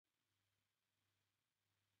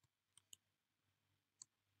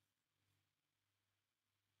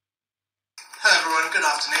Good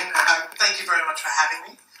afternoon. Thank you very much for having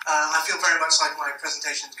me. I feel very much like my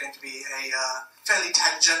presentation is going to be a fairly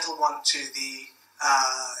tangential one to the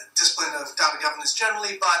discipline of data governance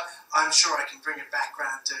generally, but I'm sure I can bring it back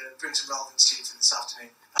around to bring some relevance to you for this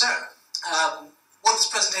afternoon. So, what this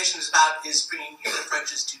presentation is about is bringing human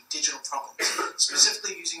approaches to digital problems,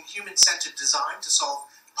 specifically using human-centered design to solve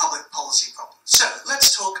public policy problems. So,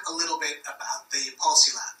 let's talk a little bit about the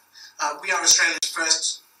Policy Lab. We are Australia's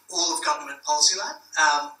first all-of-government policy lab.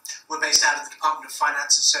 We're based out of the Department of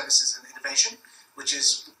Finance and Services and Innovation, which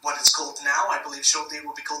is what it's called now. I believe shortly it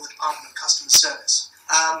will be called the Department of Customer Service.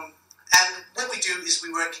 And what we do is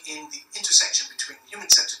we work in the intersection between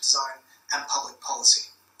human-centered design and public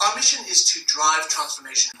policy. Our mission is to drive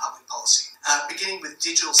transformation in public policy, beginning with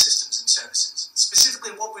digital systems and services.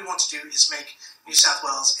 Specifically, what we want to do is make New South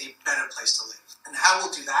Wales a better place to live. And how we'll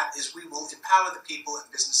do that is we will empower the people and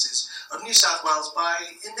businesses of New South Wales by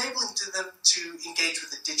enabling them to engage with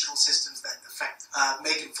the digital systems that affect,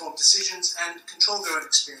 make informed decisions and control their own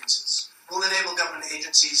experiences. We'll enable government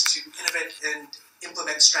agencies to innovate and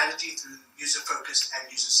implement strategy through user-focused and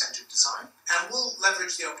user-centered design, and we'll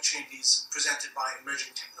leverage the opportunities presented by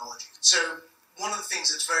emerging technology. So one of the things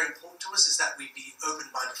that's very important to us is that we be open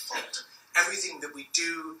by default. Everything that we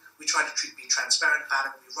do, we try to be transparent about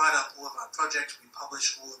it. We write up all of our projects, we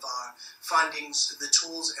publish all of our findings. The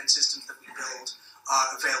tools and systems that we build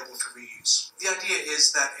are available for reuse. The idea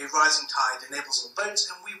is that a rising tide enables all boats,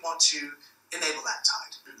 and we want to enable that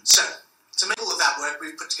tide. So, to make all of that work,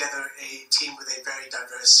 we've put together a team with a very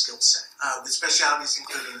diverse skill set, with specialities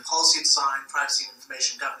including policy design, privacy and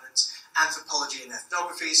information governance, anthropology and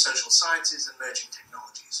ethnography, social sciences, and emerging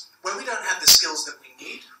technologies. When we don't have the skills that we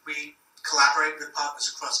need, we collaborate with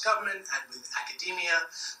partners across government and with academia.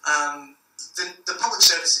 The public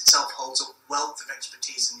service itself holds a wealth of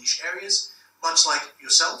expertise in niche areas, much like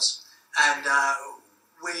yourselves, and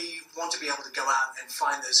we want to be able to go out and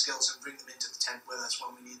find those skills and bring them into the tent with us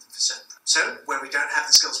when we need them for certain. So, where we don't have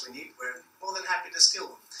the skills we need, we're more than happy to steal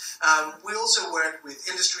them. We also work with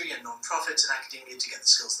industry and non-profits and academia to get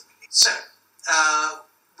the skills that we need. So,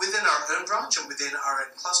 within our own branch and within our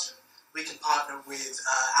own cluster, we can partner with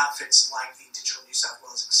outfits like the Digital New South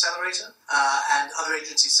Wales Accelerator and other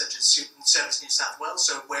agencies such as Service New South Wales.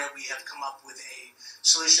 So where we have come up with a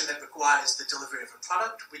solution that requires the delivery of a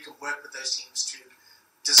product, we can work with those teams to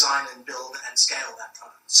design and build and scale that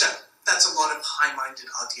product. So that's a lot of high-minded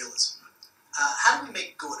idealism. How do we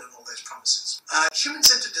make good on all those promises?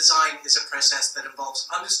 Human-centered design is a process that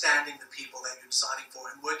involves understanding the people that you're designing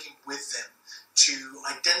for and working with them to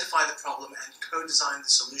identify the problem and co-design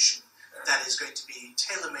the solution that is going to be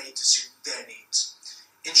tailor-made to suit their needs.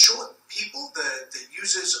 In short, people, the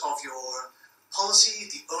users of your policy,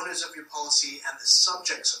 the owners of your policy, and the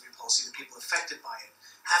subjects of your policy, the people affected by it,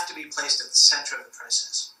 have to be placed at the center of the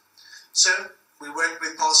process. So, we work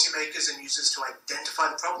with policymakers and users to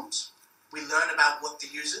identify the problems. We learn about what the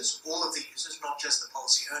users, all of the users, not just the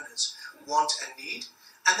policy owners, want and need.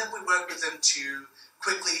 And then we work with them to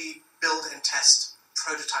quickly build and test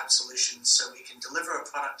prototype solutions so we can deliver a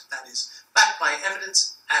product that is backed by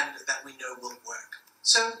evidence and that we know will work.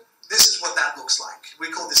 So this is what that looks like. We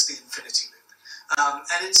call this the infinity loop.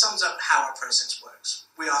 And it sums up how our process works.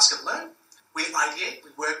 We ask and learn, we ideate,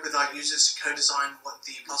 we work with our users to co-design what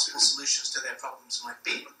the possible solutions to their problems might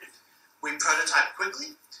be. We prototype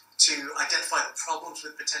quickly to identify the problems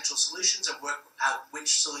with potential solutions and work out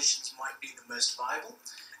which solutions might be the most viable.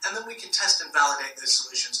 And then we can test and validate those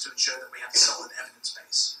solutions to ensure that we have a solid evidence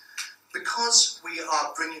base. Because we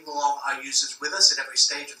are bringing along our users with us at every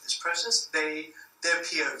stage of this process, their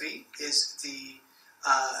POV is the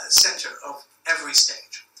center of every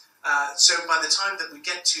stage. So by the time that we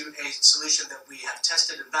get to a solution that we have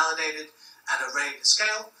tested and validated and are ready to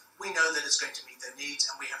scale, we know that it's going to meet their needs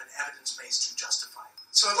and we have an evidence base to justify it.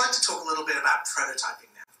 So I'd like to talk a little bit about prototyping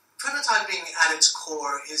now. Prototyping at its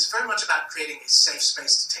core is very much about creating a safe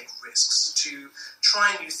space to take risks, to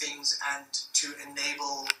try new things, and to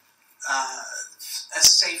enable a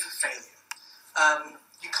safe failure.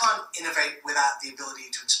 You can't innovate without the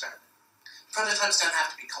ability to experiment. Prototypes don't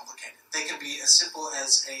have to be complicated. They can be as simple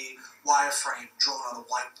as a wireframe drawn on a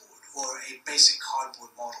whiteboard, or a basic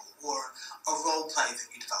cardboard model, or a role play that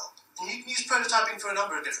you develop. And you can use prototyping for a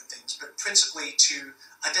number of different things, but principally to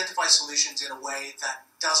identify solutions in a way that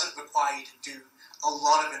doesn't require you to do a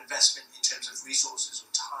lot of investment in terms of resources or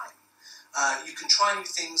time. You can try new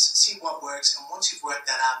things, see what works, and once you've worked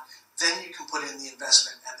that out, then you can put in the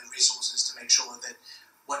investment and the resources to make sure that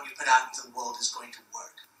what you put out into the world is going to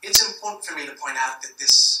work. It's important for me to point out that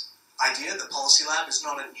this idea, the Policy Lab, is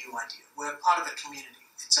not a new idea. We're part of a community.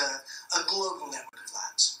 It's a global network of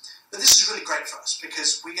labs. But this is really great for us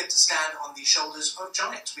because we get to stand on the shoulders of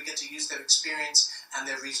giants. We get to use their experience and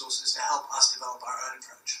their resources to help us develop our own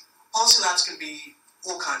approach. Policy labs can be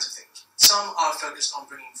all kinds of things. Some are focused on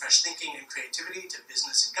bringing fresh thinking and creativity to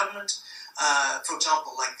business and government, for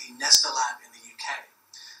example, like the Nesta Lab in the UK.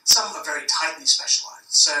 Some are very tightly specialized.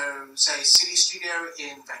 So, say, City Studio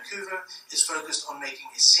in Vancouver is focused on making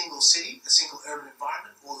a single city, a single urban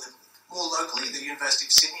environment, more livable. More locally, the University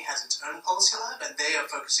of Sydney has its own policy lab, and they are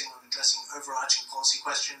focusing on addressing overarching policy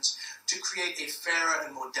questions to create a fairer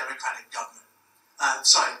and more democratic government.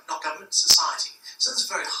 Society. So there's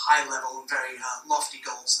very high level and very lofty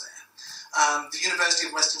goals there. The University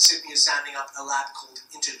of Western Sydney is standing up a lab called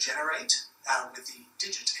Intergenerate, with the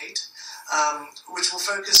digit 8, which will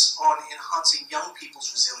focus on enhancing young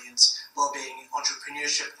people's resilience, well-being,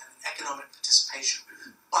 entrepreneurship, and economic participation,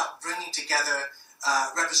 but bringing together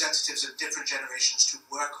representatives of different generations to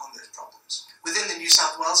work on those problems. Within the New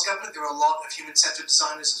South Wales government, there are a lot of human-centred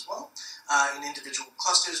designers as well, in individual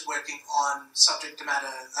clusters working on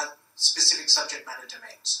specific subject matter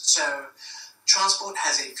domains. So Transport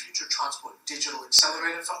has a Future Transport Digital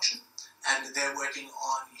Accelerator function, and they're working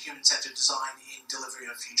on human-centred design in delivery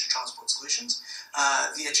of future transport solutions.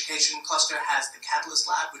 The Education cluster has the Catalyst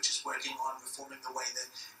Lab, which is working on reforming the way that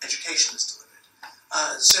education is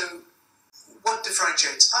delivered. So what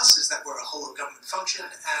differentiates us is that we're a whole-of-government function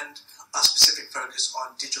and a specific focus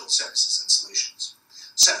on digital services and solutions.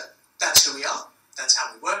 So that's who we are, that's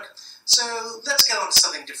how we work. So let's get on to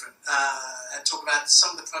something different and talk about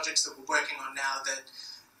some of the projects that we're working on now that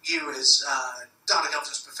you as data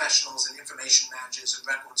governance professionals and information managers and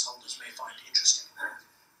records holders may find interesting.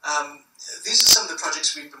 These are some of the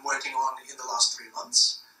projects we've been working on in the last 3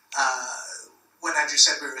 months. When Andrew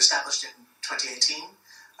said we were established in 2018,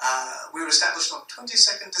 we were established on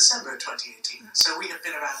 22nd December 2018, so we have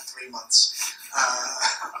been around 3 months,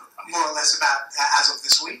 more or less about as of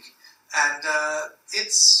this week, and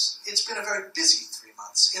it's been a very busy 3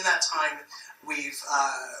 months. In that time, we've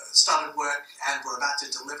started work and we're about to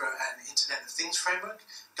deliver an Internet of Things framework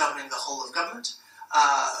governing the whole of government.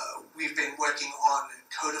 We've been working on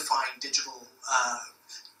codifying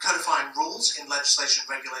rules in legislation,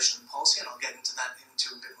 regulation, and policy, and I'll get into that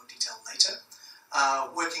into a bit more detail later.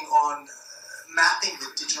 Working on mapping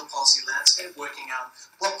the digital policy landscape, working out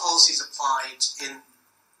what policies apply in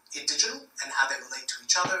digital and how they relate to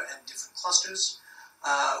each other and different clusters.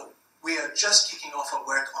 We are just kicking off our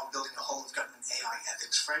work on building a whole-of-government AI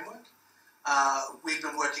ethics framework. We've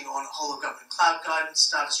been working on whole-of-government cloud guidance,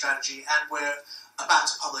 data strategy, and we're about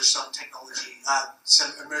to publish some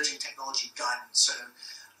emerging technology guidance. So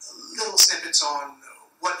little snippets on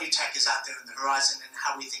what new tech is out there in the horizon and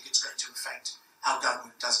how we think it's going to affect how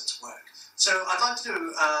government does its work. So I'd like to do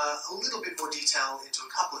a little bit more detail into a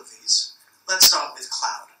couple of these. Let's start with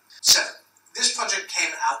cloud. So this project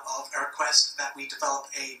came out of a request that we develop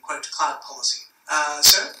a, quote, cloud policy.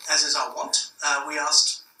 So, as is our wont, we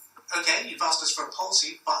asked, okay, you've asked us for a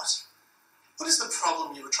policy, but what is the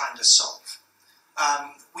problem you were trying to solve?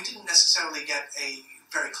 We didn't necessarily get a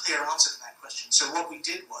very clear answer to that question. So what we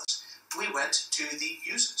did was we went to the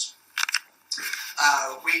users.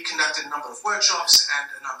 We conducted a number of workshops and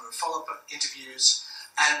a number of follow-up interviews,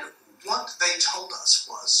 and what they told us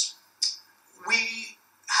was, we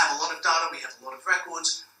have a lot of data, we have a lot of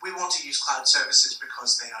records, we want to use cloud services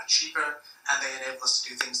because they are cheaper and they enable us to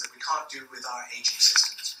do things that we can't do with our aging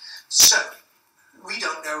systems. So, we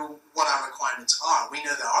don't know what our requirements are. We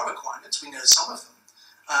know there are requirements, we know some of them,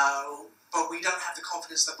 but we don't have the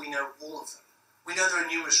confidence that we know all of them. We know there are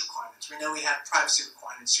numerous requirements. We know we have privacy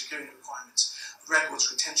requirements, security requirements, records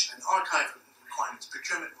retention and archive requirements,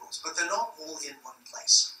 procurement rules, but they're not all in one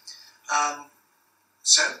place.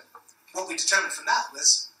 So, what we determined from that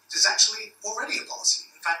was there's actually already a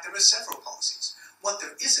policy. In fact, there are several policies. What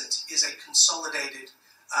there isn't is a consolidated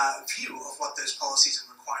view of what those policies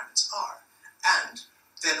and requirements are. And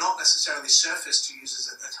they're not necessarily surfaced to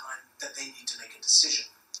users at the time that they need to make a decision.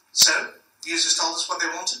 So, users told us what they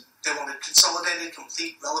wanted. They wanted consolidated,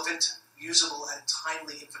 complete, relevant, usable, and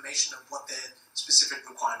timely information of what their specific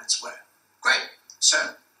requirements were. Great. So,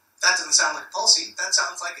 that doesn't sound like a policy. That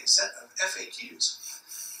sounds like a set of FAQs.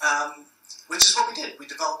 Which is what we did. We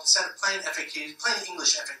developed a set of plain FAQs, plain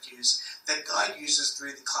English FAQs that guide users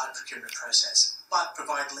through the cloud procurement process, but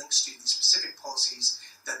provide links to the specific policies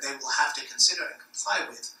that they will have to consider and comply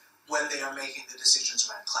with when they are making the decisions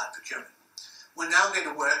around cloud procurement. We're now going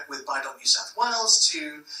to work with New South Wales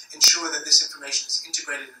to ensure that this information is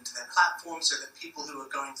integrated into their platform so that people who are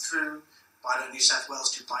going through New South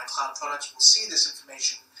Wales to buy cloud products will see this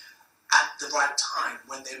information at the right time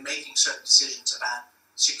when they're making certain decisions about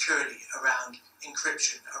security, around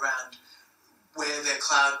encryption around where their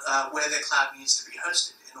cloud needs to be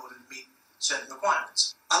hosted in order to meet certain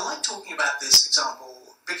requirements. I like talking about this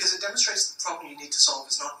example because it demonstrates the problem you need to solve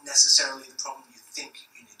is not necessarily the problem you think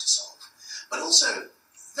you need to solve, but also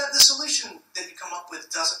that the solution that you come up with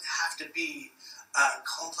doesn't have to be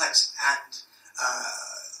complex and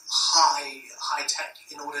high tech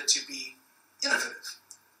in order to be innovative.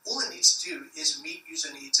 All it needs to do is meet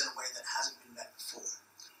user needs in a way that hasn't been met before.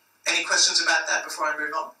 Any questions about that before I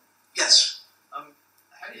move on? Yes.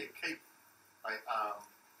 How do you keep,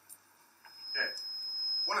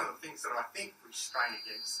 one of the things that I think we strain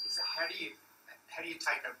against is how do you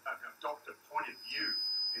take adopt a point of view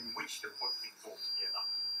in which to put things all together?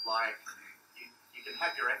 Like, you can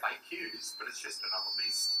have your FAQs, but it's just another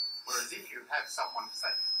list. Whereas if you have someone to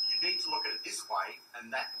say, you need to look at it this way,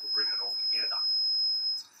 and that will bring it all together.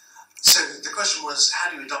 So the question was,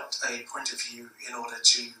 how do you adopt a point of view in order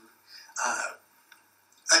to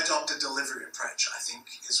adopt a delivery approach, I think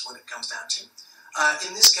is what it comes down to.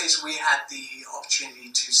 In this case, we had the opportunity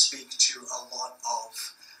to speak to a lot of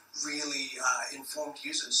really informed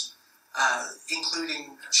users,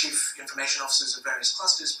 including chief information officers of various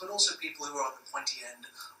clusters, but also people who are on the pointy end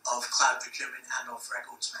of cloud procurement and of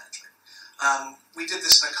records management. We did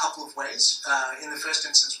this in a couple of ways. In the first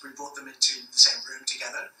instance, we brought them into the same room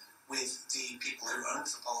together with the people who owned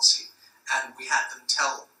the policy, and we had them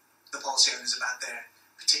tell the policy owners about their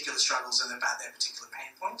particular struggles and about their particular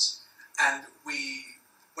pain points. And we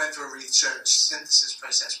went through a research synthesis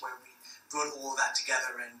process where we brought all of that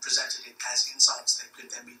together and presented it as insights that could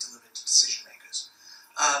then be delivered to decision makers.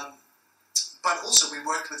 But also we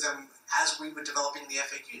worked with them as we were developing the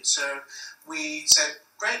FAQ. So we said,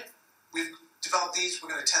 great, we've developed these,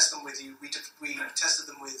 we're going to test them with you. We tested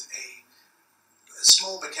them with a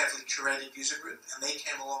small but carefully curated user group, and they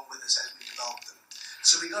came along with us as we developed them.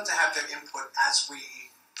 So we got to have their input as we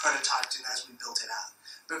prototyped and as we built it out.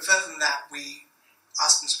 But further than that, we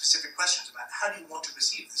asked them specific questions about how do you want to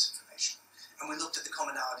receive this information? And we looked at the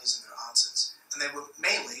commonalities in their answers. And they were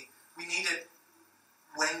mainly, we need it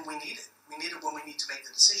when we need it. We need it when we need to make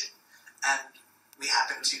the decision. And we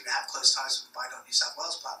happen to have close ties with the New South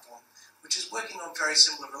Wales platform, which is working on very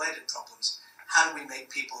similar related problems. How do we make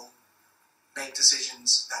people make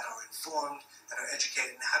decisions that are informed, that are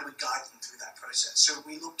educated, and how do we guide them through that process? So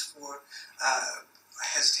we looked for, I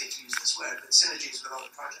hesitate to use this word, but synergies with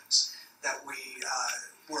other projects that we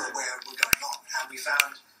were aware were going on. And we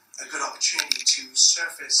found a good opportunity to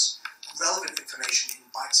surface relevant information in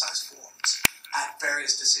bite-sized forms at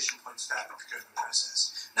various decision points throughout the procurement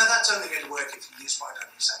process. Now that's only going to work if you use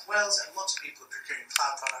New South Wales, and lots of people are procuring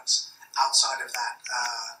cloud products outside of that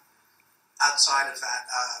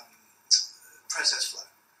process flow.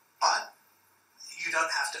 But you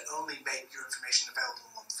don't have to only make your information available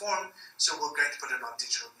in one form, so we're going to put it on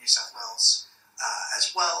Digital New South Wales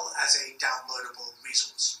as well as a downloadable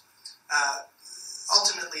resource.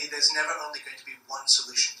 Ultimately, there's never only going to be one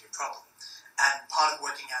solution to your problem, and part of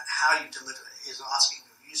working out how you deliver it is asking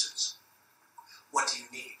your users, what do you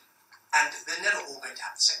need? And they're never all going to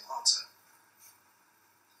have the same answer.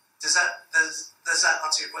 Does that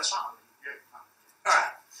answer your question? Yeah. All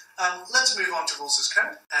right. Let's move on to rules as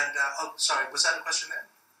code. And sorry, was that a question there?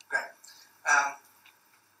 Great.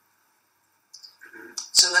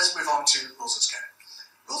 So let's move on to rules as code.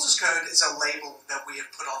 Rules as code is a label that we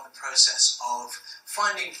have put on the process of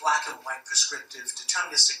finding black and white prescriptive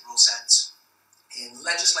deterministic rule sets in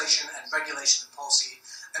legislation and regulation and policy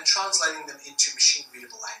and translating them into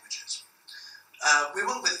machine-readable languages. We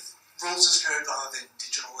went with rules as code rather than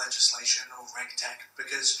digital legislation or RegTech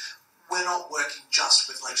because we're not working just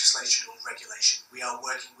with legislation or regulation. We are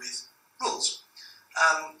working with rules.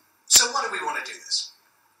 So why do we want to do this?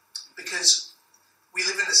 Because we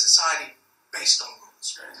live in a society based on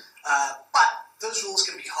rules. But those rules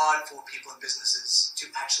can be hard for people and businesses to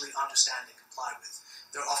actually understand and comply with.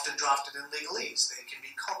 They're often drafted in legalese. They can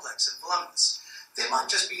be complex and voluminous. They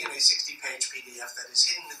might just be in a 60-page PDF that is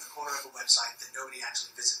hidden in the corner of a website that nobody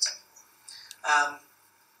actually visits anymore.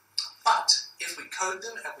 But if we code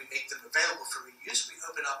them and we make them available for reuse, we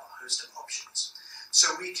open up a host of options.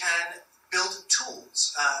 So we can build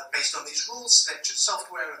tools based on these rules, such as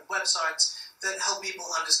software and websites that help people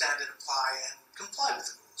understand and apply and comply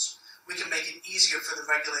with the rules. We can make it easier for the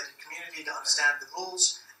regulated community to understand the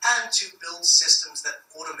rules and to build systems that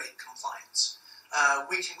automate compliance.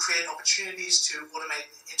 We can create opportunities to automate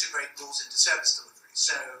and integrate rules into service delivery.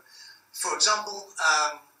 So, for example,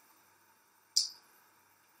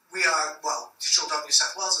 Digital New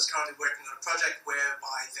South Wales is currently working on a project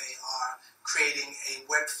whereby they are creating a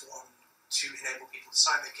web form to enable people to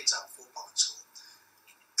sign their kids up for public school.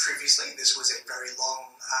 previously, this was a very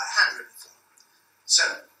long handwritten form.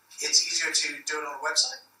 So it's easier to do it on a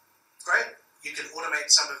website. Great. You can automate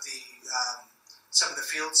some of the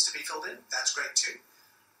fields to be filled in. That's great too.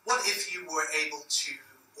 What if you were able to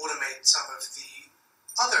automate some of the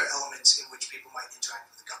other elements in which people might interact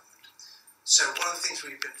with the government? So one of the things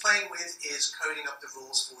we've been playing with is coding up the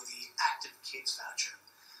rules for the Active Kids voucher.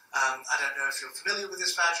 I don't know if you're familiar with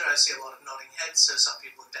this voucher. I see a lot of nodding heads, so some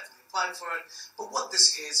people have definitely applied for it. But what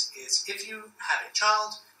this is if you have a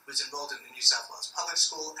child who's enrolled in the New South Wales public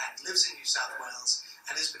school and lives in New South Wales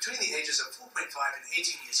and is between the ages of 4.5 and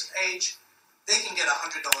 18 years of age, they can get a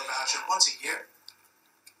 $100 voucher once a year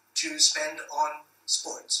to spend on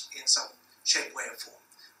sports in some shape, way, or form,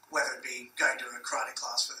 whether it be going to a karate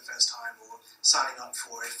class for the first time or signing up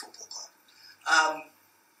for a football club.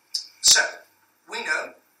 So we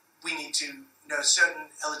know we need to know certain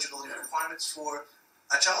eligibility requirements for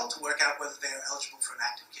a child to work out whether they are eligible for an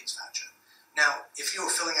Active Kids voucher. Now, if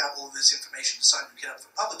you're filling out all of this information to sign your kid up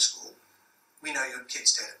for public school, we know your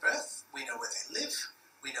kid's date of birth, we know where they live,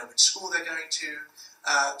 we know which school they're going to,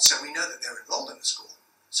 so we know that they're enrolled in the school.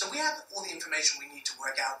 So we have all the information we need to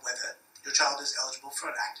work out whether your child is eligible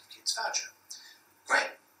for an Active Kids voucher.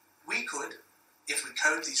 Great. We could, if we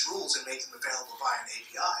code these rules and make them available via an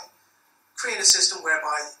API, create a system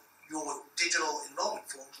whereby your digital enrollment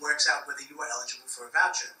form works out whether you are eligible for a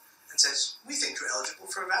voucher and says, we think you're eligible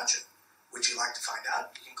for a voucher. Would you like to find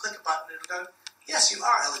out? You can click a button and it'll go, yes, you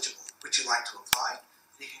are eligible. Would you like to apply?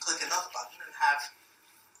 And you can click another button and have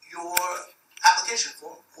your application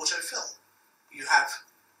form auto-fill. You have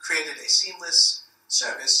created a seamless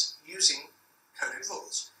service using coded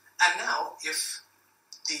rules. And now, if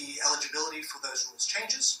the eligibility for those rules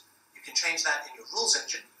changes, you can change that in your rules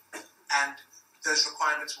engine, and those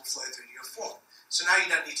requirements will flow through to your form. So now you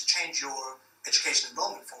don't need to change your education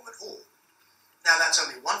enrollment form at all. Now that's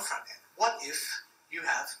only one front end. What if you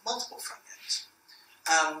have multiple front ends?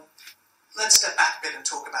 Let's step back a bit and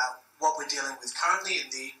talk about what we're dealing with currently in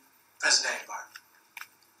the present-day environment.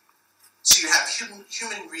 So you have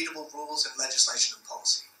human-readable rules and legislation and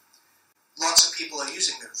policy. Lots of people are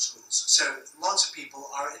using those rules. So lots of people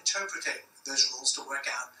are interpreting those rules to work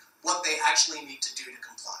out what they actually need to do to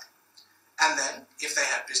comply. And then, if they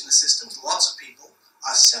have business systems, lots of people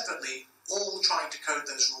are separately all trying to code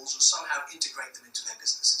those rules or somehow integrate them into their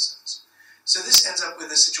business systems. So this ends up with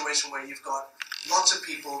a situation where you've got lots of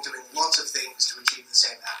people doing lots of things to achieve the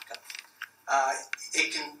same outcome.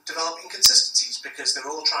 It can develop inconsistencies because they're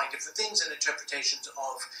all trying different things, and interpretations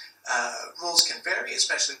of rules can vary,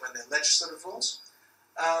 especially when they're legislative rules.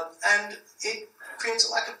 And it creates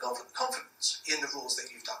a lack of confidence in the rules that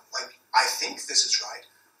you've done. Like, I think this is right.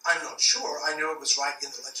 I'm not sure. I know it was right in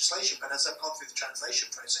the legislation, but as I've gone through the translation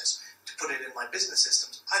process to put it in my business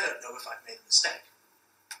systems, I don't know if I've made a mistake.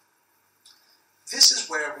 This is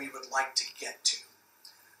where we would like to get to.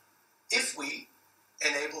 If we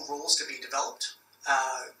enable rules to be developed,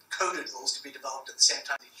 coded rules to be developed at the same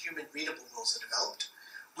time the human-readable rules are developed,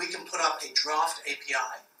 we can put up a draft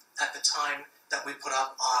API at the time that we put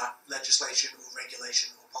up our legislation or regulation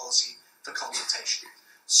or policy for consultation.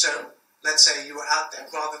 So, let's say you were out there,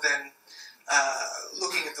 rather than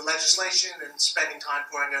looking at the legislation and spending time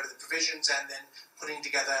poring over the provisions and then putting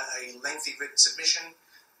together a lengthy written submission,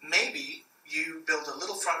 maybe you build a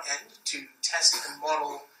little front end to test and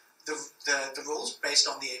model the rules based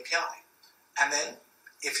on the API. And then,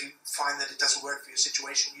 if you find that it doesn't work for your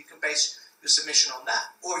situation, you can base your submission on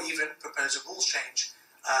that, or even propose a rules change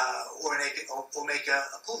or make a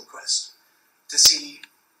pull request to see,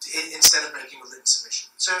 instead of making a written submission.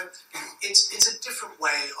 So it's a different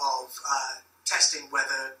way of testing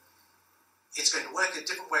whether it's going to work, a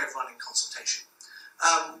different way of running consultation.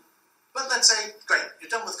 But let's say, great, you're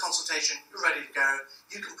done with consultation, you're ready to go,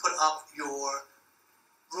 you can put up your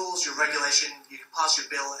rules, your regulation, you can pass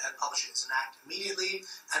your bill and publish it as an act immediately,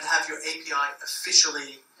 and have your API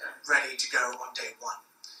officially ready to go on day one.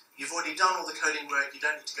 You've already done all the coding work, you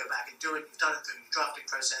don't need to go back and do it, you've done it through your drafting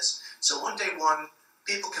process. So on day one,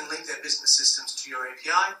 people can link their business systems to your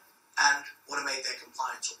API and automate their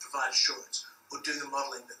compliance or provide assurance or do the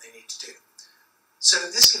modeling that they need to do.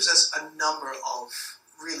 So this gives us a number of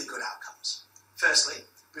really good outcomes. Firstly,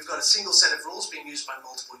 we've got a single set of rules being used by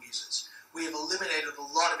multiple users. We have eliminated a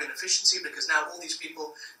lot of inefficiency because now all these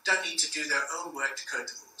people don't need to do their own work to code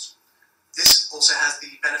the rules. This also has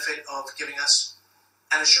the benefit of giving us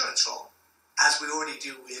an assurance role, as we already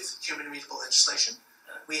do with human-readable legislation.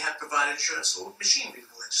 We have provided assurance for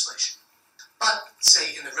machine-readable legislation. But,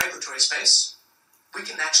 say, in the regulatory space, we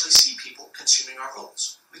can actually see people consuming our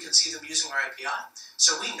rules. We can see them using our API,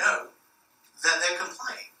 so we know that they're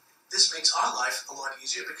complying. this makes our life a lot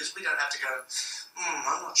easier because we don't have to go,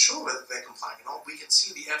 I'm not sure whether they're complying or not. We can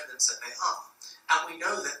see the evidence that they are. And we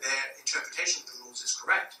know that their interpretation of the rules is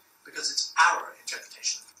correct because it's our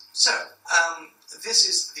interpretation. So, this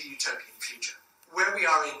is the utopian future. Where we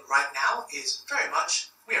are in right now is very much,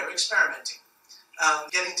 we are experimenting.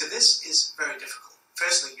 Getting to this is very difficult.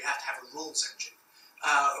 Firstly, you have to have a rules engine.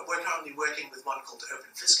 We're currently working with one called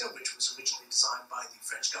OpenFisca, which was originally designed by the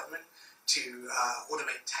French government to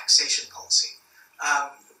automate taxation policy.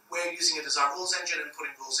 We're using it as our rules engine and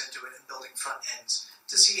putting rules into it and building front ends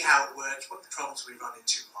to see how it works, what the problems we run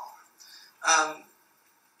into are.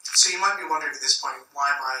 So you might be wondering at this point,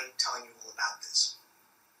 why am I telling you all about this?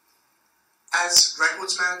 As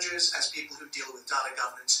records managers, as people who deal with data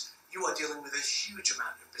governance, you are dealing with a huge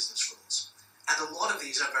amount of business rules. And a lot of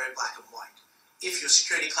these are very black and white. If your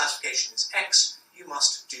security classification is X, you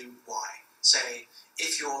must do Y. Say,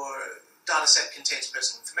 if your data set contains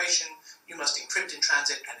personal information, you must encrypt in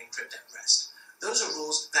transit and encrypt at rest. Those are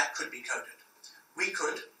rules that could be coded. We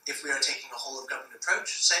could, if we are taking a whole-of-government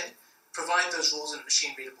approach, say, provide those rules in a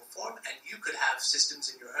machine-readable form, and you could have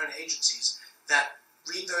systems in your own agencies that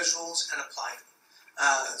read those rules and apply them.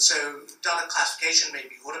 So data classification may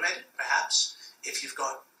be automated, perhaps, if you've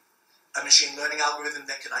got a machine learning algorithm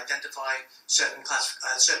that can identify certain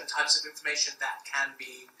types of information that can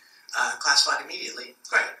be classified immediately.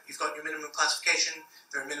 Great, you've got your minimum classification,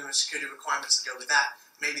 there are minimum security requirements that go with that.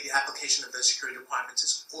 Maybe the application of those security requirements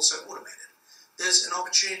is also automated. There's an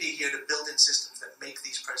opportunity here to build in systems that make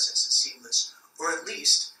these processes seamless, or at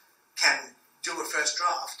least can do a first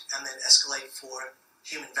draft and then escalate for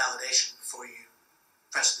human validation before you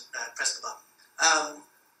press the button.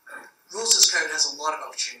 Rules as code has a lot of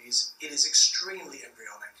opportunities. It is extremely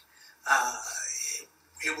embryonic.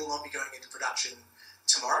 It will not be going into production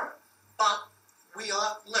tomorrow, but we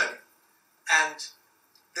are learning. And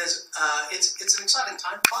it's an exciting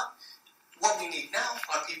time, but what we need now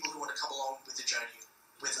are people who want to come along with the journey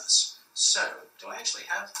with us. So, do I actually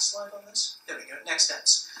have a slide on this? There we go, next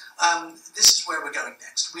steps. This is where we're going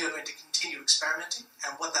next. We are going to continue experimenting,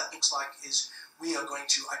 and what that looks like is we are going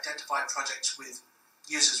to identify projects with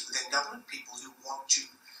users within government, people who want to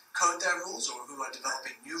code their rules or who are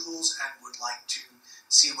developing new rules and would like to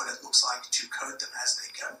see what it looks like to code them as they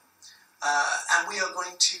go. And we are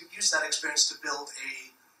going to use that experience to build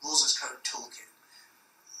a rules as code toolkit.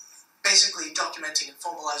 Basically documenting and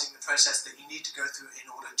formalizing the process that you need to go through in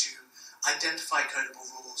order to identify codable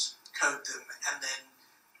rules, code them, and then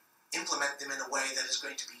implement them in a way that is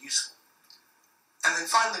going to be useful. And then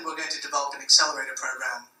finally, we're going to develop an accelerator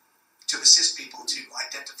program to assist people to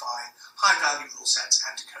identify high-value rule sets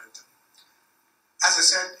and to code them. As I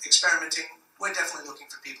said, experimenting, we're definitely looking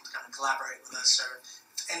for people to come and collaborate with us, so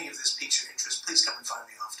if any of this piques your interest, please come and find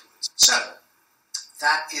me afterwards. So,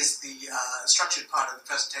 that is the structured part of the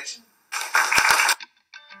presentation.